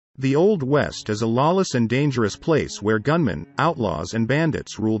The Old West is a lawless and dangerous place where gunmen, outlaws and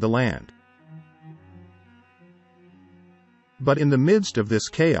bandits rule the land. But in the midst of this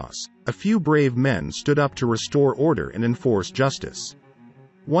chaos, a few brave men stood up to restore order and enforce justice.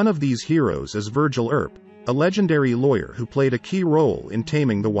 One of these heroes is Virgil Earp, a legendary lawyer who played a key role in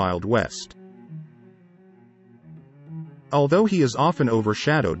taming the Wild West. Although he is often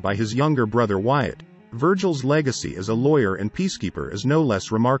overshadowed by his younger brother Wyatt, Virgil's legacy as a lawyer and peacekeeper is no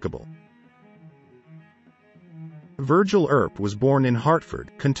less remarkable. Virgil Earp was born in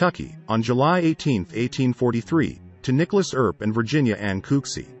Hartford, Kentucky, on July 18, 1843, to Nicholas Earp and Virginia Ann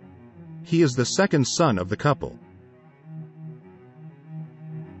Cooksey. He is the second son of the couple.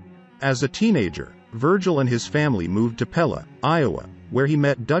 As a teenager, Virgil and his family moved to Pella, Iowa, where he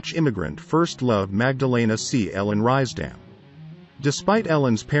met Dutch immigrant first love Magdalena C. Ellen Rysdam. Despite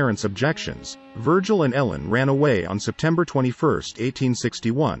Ellen's parents' objections, Virgil and Ellen ran away on September 21,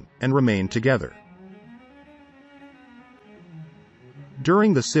 1861, and remained together.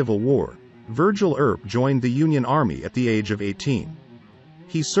 During the Civil War, Virgil Earp joined the Union Army at the age of 18.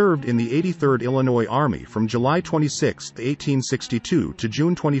 He served in the 83rd Illinois Army from July 26, 1862 to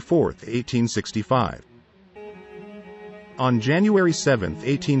June 24, 1865. On January 7,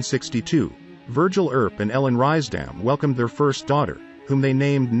 1862, Virgil Earp and Ellen Rysdam welcomed their first daughter, whom they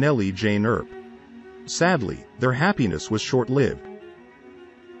named Nellie Jane Earp. Sadly, their happiness was short-lived.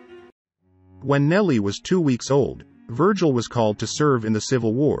 When Nellie was 2 weeks old, Virgil was called to serve in the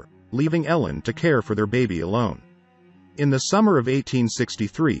Civil War, leaving Ellen to care for their baby alone. In the summer of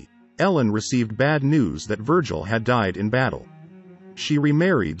 1863, Ellen received bad news that Virgil had died in battle. She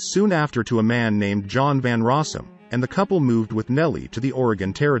remarried soon after to a man named John Van Rossum, and the couple moved with Nellie to the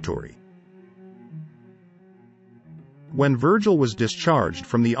Oregon Territory. When Virgil was discharged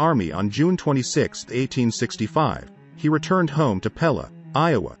from the Army on June 26, 1865, he returned home to Pella,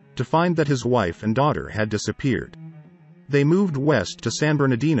 Iowa, to find that his wife and daughter had disappeared. They moved west to San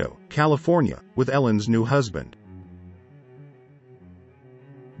Bernardino, California, with Ellen's new husband.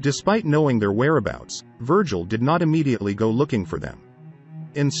 Despite knowing their whereabouts, Virgil did not immediately go looking for them.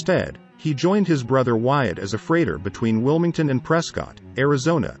 Instead, he joined his brother Wyatt as a freighter between Wilmington and Prescott,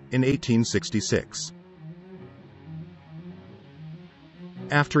 Arizona, in 1866.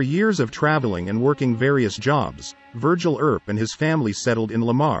 After years of traveling and working various jobs, Virgil Earp and his family settled in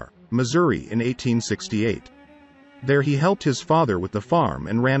Lamar, Missouri in 1868. There he helped his father with the farm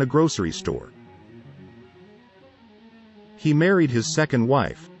and ran a grocery store. He married his second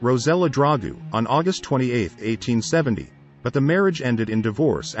wife, Rosella Dragu, on August 28, 1870, but the marriage ended in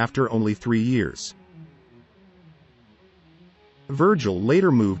divorce after only 3 years. Virgil later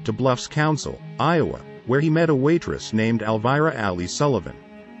moved to Bluffs Council, Iowa, where he met a waitress named Elvira Alley Sullivan.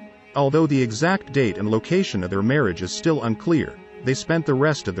 Although the exact date and location of their marriage is still unclear, they spent the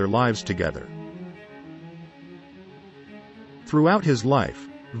rest of their lives together. Throughout his life,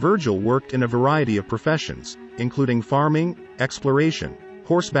 Virgil worked in a variety of professions, including farming, exploration,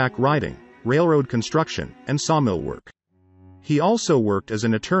 horseback riding, railroad construction, and sawmill work. He also worked as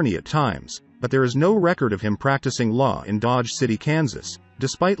an attorney at times, but there is no record of him practicing law in Dodge City, Kansas,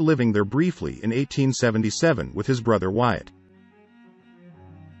 despite living there briefly in 1877 with his brother Wyatt.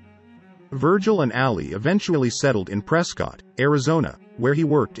 Virgil and Allie eventually settled in Prescott, Arizona, where he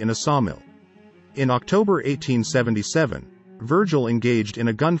worked in a sawmill. In October 1877, Virgil engaged in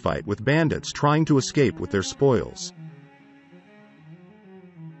a gunfight with bandits trying to escape with their spoils.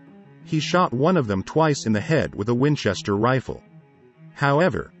 He shot one of them twice in the head with a Winchester rifle.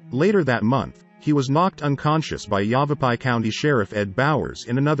 However, later that month, he was knocked unconscious by Yavapai County Sheriff Ed Bowers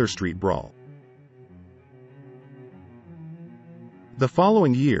in another street brawl. The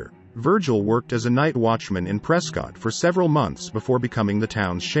following year, Virgil worked as a night watchman in Prescott for several months before becoming the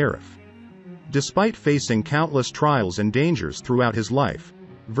town's sheriff. Despite facing countless trials and dangers throughout his life,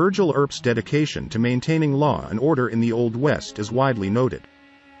 Virgil Earp's dedication to maintaining law and order in the Old West is widely noted.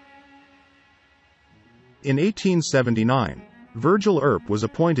 In 1879, Virgil Earp was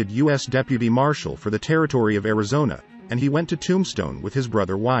appointed U.S. Deputy Marshal for the Territory of Arizona, and he went to Tombstone with his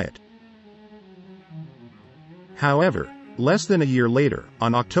brother Wyatt. However, less than a year later,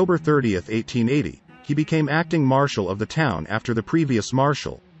 on October 30, 1880, he became acting marshal of the town after the previous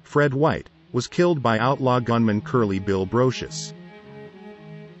marshal, Fred White, was killed by outlaw gunman Curly Bill Brocious.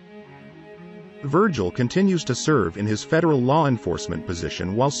 Virgil continues to serve in his federal law enforcement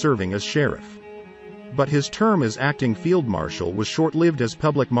position while serving as sheriff. But his term as acting field marshal was short-lived as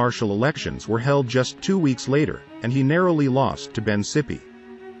public marshal elections were held just 2 weeks later, and he narrowly lost to Ben Sippy.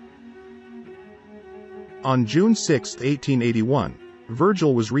 On June 6, 1881,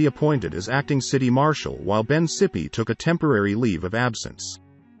 Virgil was reappointed as acting city marshal while Ben Sippy took a temporary leave of absence.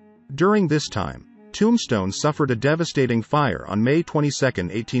 During this time, Tombstone suffered a devastating fire on May 22,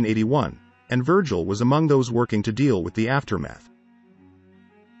 1881, and Virgil was among those working to deal with the aftermath.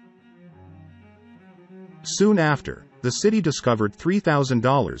 Soon after, the city discovered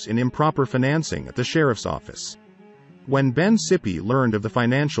 $3,000 in improper financing at the sheriff's office. When Ben Sippy learned of the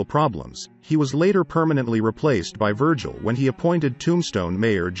financial problems, he was later permanently replaced by Virgil when he appointed Tombstone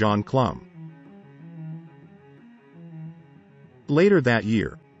Mayor John Clum. Later that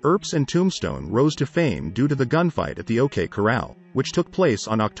year, Earps and Tombstone rose to fame due to the gunfight at the OK Corral, which took place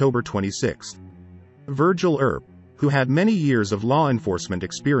on October 26. Virgil Earp, who had many years of law enforcement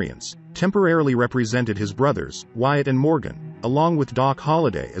experience, temporarily represented his brothers, Wyatt and Morgan, along with Doc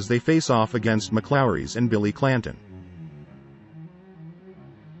Holliday as they face off against McLaury's and Billy Clanton.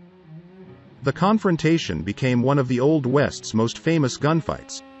 The confrontation became one of the Old West's most famous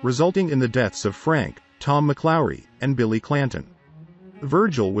gunfights, resulting in the deaths of Frank, Tom McLaury, and Billy Clanton.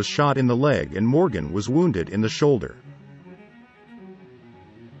 Virgil was shot in the leg and Morgan was wounded in the shoulder.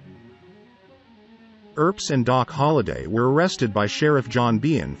 Earps and Doc Holliday were arrested by Sheriff John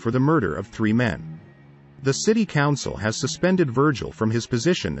Behan for the murder of 3 men. The city council has suspended Virgil from his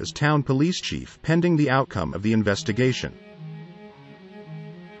position as town police chief pending the outcome of the investigation.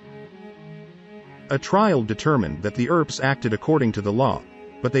 A trial determined that the Earps acted according to the law,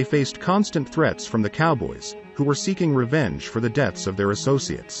 but they faced constant threats from the Cowboys, who were seeking revenge for the deaths of their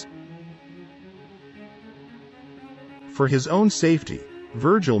associates. For his own safety,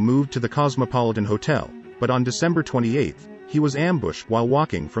 Virgil moved to the Cosmopolitan Hotel, but on December 28, he was ambushed while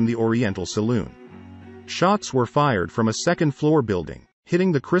walking from the Oriental Saloon. Shots were fired from a second-floor building,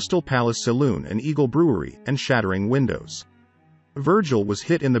 hitting the Crystal Palace Saloon and Eagle Brewery, and shattering windows. Virgil was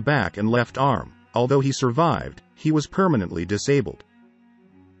hit in the back and left arm. Although he survived, he was permanently disabled.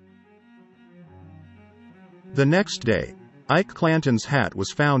 The next day, Ike Clanton's hat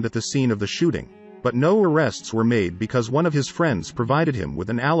was found at the scene of the shooting, but no arrests were made because one of his friends provided him with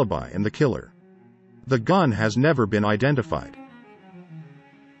an alibi and the killer. The gun has never been identified.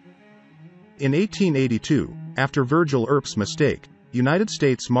 In 1882, after Virgil Earp's mistake, United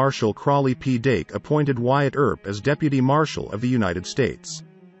States Marshal Crawley P. Dake appointed Wyatt Earp as Deputy Marshal of the United States.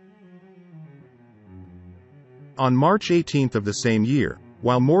 On March 18 of the same year,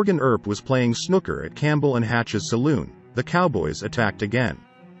 while Morgan Earp was playing snooker at Campbell and Hatch's saloon, the Cowboys attacked again.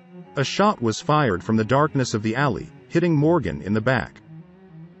 A shot was fired from the darkness of the alley, hitting Morgan in the back.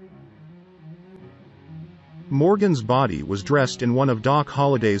 Morgan's body was dressed in one of Doc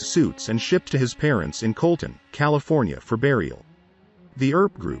Holliday's suits and shipped to his parents in Colton, California for burial. The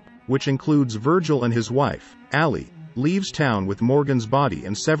Earp group, which includes Virgil and his wife, Allie, leaves town with Morgan's body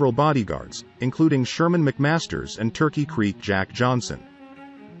and several bodyguards, including Sherman McMasters and Turkey Creek Jack Johnson.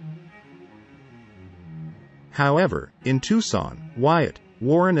 However, in Tucson, Wyatt,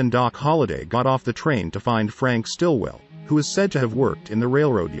 Warren and Doc Holliday got off the train to find Frank Stillwell, who is said to have worked in the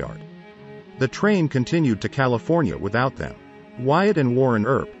railroad yard. The train continued to California without them. Wyatt and Warren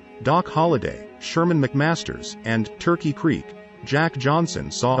Earp, Doc Holliday, Sherman McMasters, and Turkey Creek Jack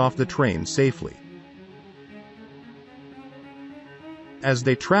Johnson saw off the train safely. As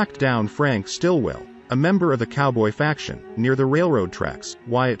they tracked down Frank Stillwell, a member of the Cowboy faction, near the railroad tracks,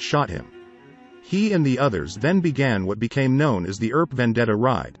 Wyatt shot him. He and the others then began what became known as the Earp Vendetta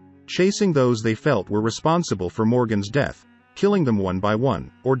Ride, chasing those they felt were responsible for Morgan's death, killing them one by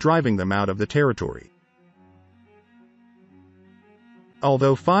one, or driving them out of the territory.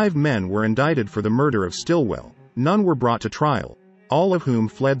 Although 5 men were indicted for the murder of Stillwell, none were brought to trial, all of whom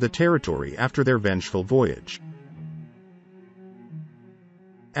fled the territory after their vengeful voyage.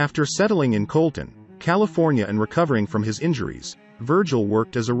 After settling in Colton, California and recovering from his injuries, Virgil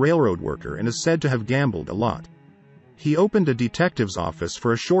worked as a railroad worker and is said to have gambled a lot. He opened a detective's office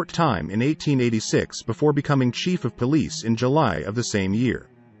for a short time in 1886 before becoming chief of police in July of the same year.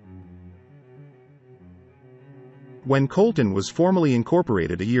 When Colton was formally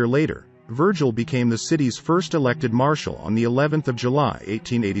incorporated a year later, Virgil became the city's first elected marshal on the 11th of July,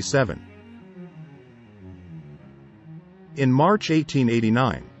 1887. In March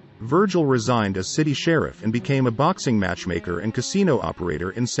 1889, Virgil resigned as city sheriff and became a boxing matchmaker and casino operator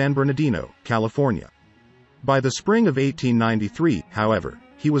in San Bernardino, California. By the spring of 1893, however,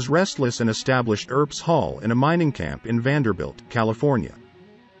 he was restless and established Earp's Hall in a mining camp in Vanderbilt, California.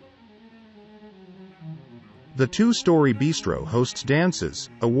 The 2-story bistro hosts dances,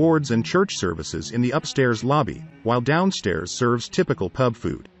 awards and church services in the upstairs lobby, while downstairs serves typical pub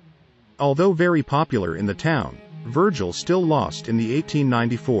food. Although very popular in the town, Virgil still lost in the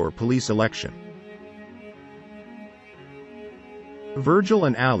 1894 police election. Virgil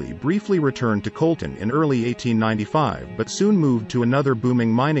and Allie briefly returned to Colton in early 1895 but soon moved to another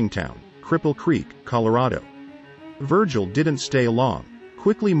booming mining town, Cripple Creek, Colorado. Virgil didn't stay long,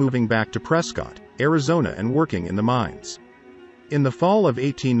 quickly moving back to Prescott, Arizona and working in the mines. In the fall of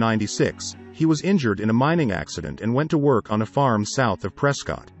 1896, he was injured in a mining accident and went to work on a farm south of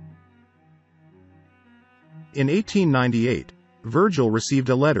Prescott. In 1898, Virgil received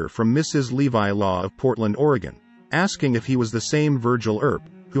a letter from Mrs. Levi Law of Portland, Oregon, asking if he was the same Virgil Earp,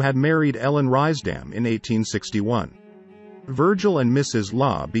 who had married Ellen Rysdam in 1861. Virgil and Mrs.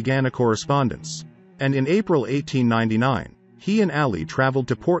 Law began a correspondence, and in April 1899, he and Allie traveled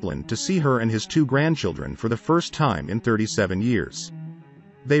to Portland to see her and his 2 grandchildren for the first time in 37 years.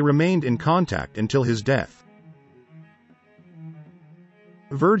 They remained in contact until his death.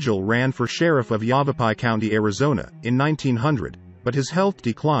 Virgil ran for sheriff of Yavapai County, Arizona, in 1900, but his health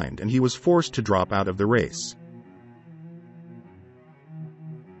declined and he was forced to drop out of the race.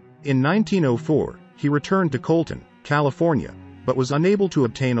 In 1904, he returned to Colton, California, but was unable to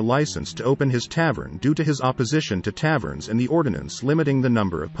obtain a license to open his tavern due to his opposition to taverns and the ordinance limiting the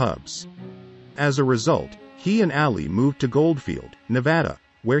number of pubs. As a result, he and Allie moved to Goldfield, Nevada,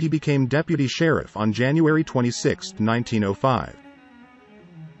 where he became deputy sheriff on January 26, 1905.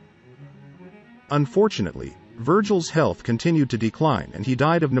 Unfortunately, Virgil's health continued to decline and he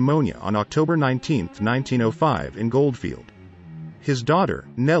died of pneumonia on October 19, 1905 in Goldfield. His daughter,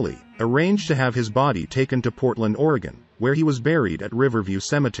 Nellie, arranged to have his body taken to Portland, Oregon, where he was buried at Riverview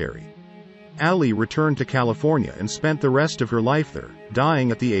Cemetery. Allie returned to California and spent the rest of her life there,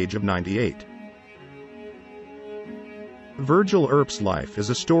 dying at the age of 98. Virgil Earp's life is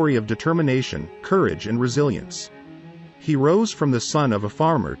a story of determination, courage and resilience. He rose from the son of a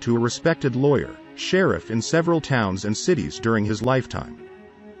farmer to a respected lawyer, sheriff in several towns and cities during his lifetime.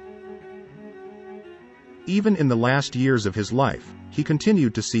 Even in the last years of his life, he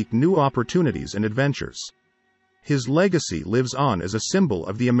continued to seek new opportunities and adventures. His legacy lives on as a symbol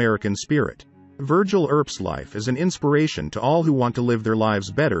of the American spirit. Virgil Earp's life is an inspiration to all who want to live their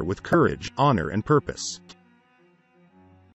lives better with courage, honor and purpose.